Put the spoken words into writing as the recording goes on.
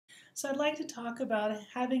So I'd like to talk about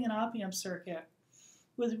having an op-amp circuit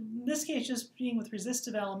with, in this case, just being with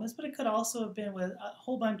resistive elements, but it could also have been with a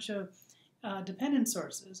whole bunch of dependent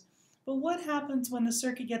sources. But what happens when the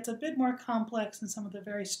circuit gets a bit more complex than some of the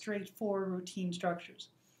very straightforward routine structures?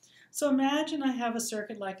 So imagine I have a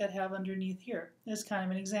circuit like I'd have underneath here as kind of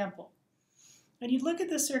an example. And you look at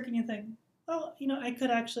this circuit and you think, well, I could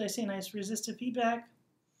actually, I see a nice resistive feedback,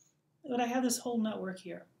 but I have this whole network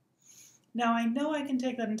here. Now I know I can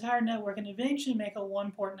take that entire network and eventually make a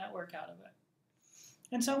one-port network out of it.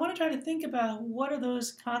 And so I want to try to think about what are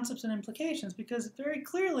those concepts and implications, because very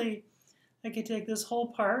clearly I could take this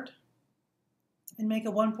whole part and make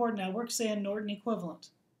a one-port network, say a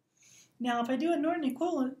Norton-Equivalent. Now if I do a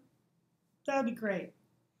Norton-Equivalent, that would be great.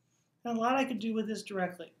 And a lot I could do with this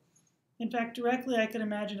directly. In fact, directly I could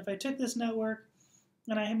imagine if I took this network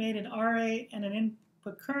and I made an RA and an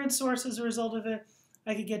input current source as a result of it,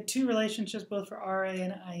 I could get two relationships both for RA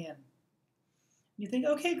and IN. You think,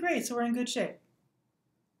 okay, great, so we're in good shape.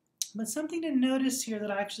 But something to notice here that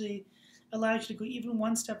actually allows you to go even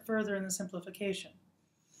one step further in the simplification.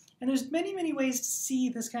 And there's many, many ways to see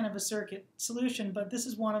this kind of a circuit solution, but this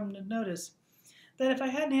is one of them to notice. That if I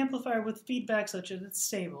had an amplifier with feedback such that it's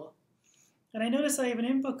stable, and I notice I have an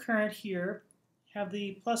input current here, have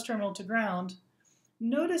the plus terminal to ground,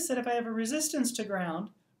 notice that if I have a resistance to ground,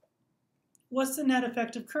 what's the net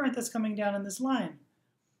effective current that's coming down in this line?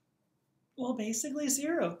 Well, basically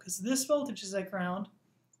zero, because this voltage is at ground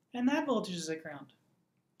and that voltage is at ground.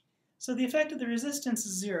 So the effect of the resistance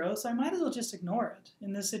is zero, so I might as well just ignore it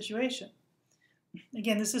in this situation.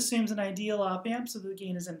 Again, this assumes an ideal op-amp, so the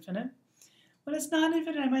gain is infinite. When it's not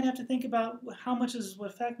infinite, I might have to think about how much this will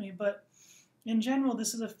affect me, but in general,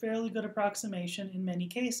 this is a fairly good approximation in many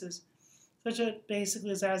cases, such that basically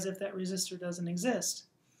is as if that resistor doesn't exist.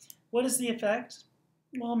 What is the effect?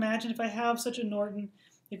 Well, imagine if I have such a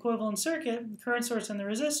Norton-equivalent circuit, the current source and the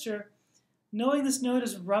resistor, knowing this node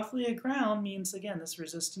is roughly at ground means, again, this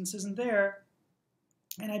resistance isn't there,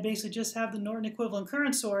 and I basically just have the Norton-equivalent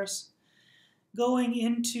current source going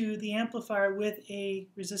into the amplifier with a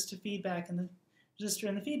resistive feedback and the resistor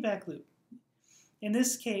in the feedback loop. In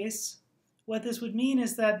this case, what this would mean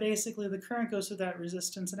is that basically the current goes through that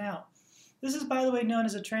resistance and out. This is, by the way, known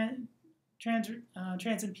as a transimpedance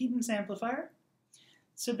amplifier.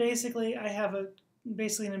 So basically I have an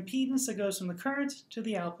impedance that goes from the current to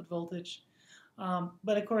the output voltage.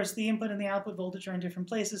 But of course the input and the output voltage are in different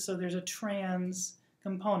places, so there's a trans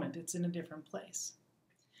component. It's in a different place.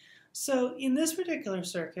 So in this particular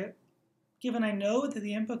circuit, given I know that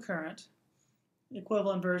the input current, the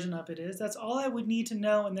equivalent version of it is, that's all I would need to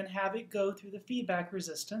know, and then have it go through the feedback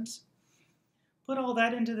resistance. Put all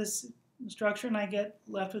that into this structure and I get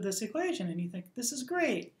left with this equation, and you think, this is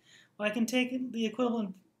great. Well, I can take the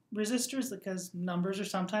equivalent resistors because numbers are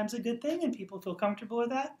sometimes a good thing and people feel comfortable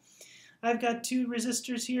with that. I've got two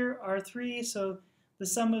resistors here, R3, so the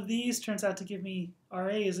sum of these turns out to give me RA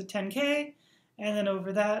is at 10K, and then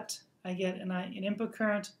over that I get an input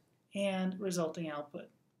current and resulting output.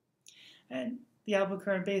 And the output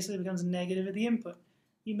current basically becomes negative at the input.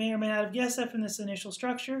 You may or may not have guessed that from this initial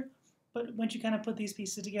structure, but once you kind of put these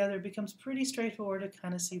pieces together, it becomes pretty straightforward to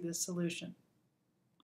kind of see this solution.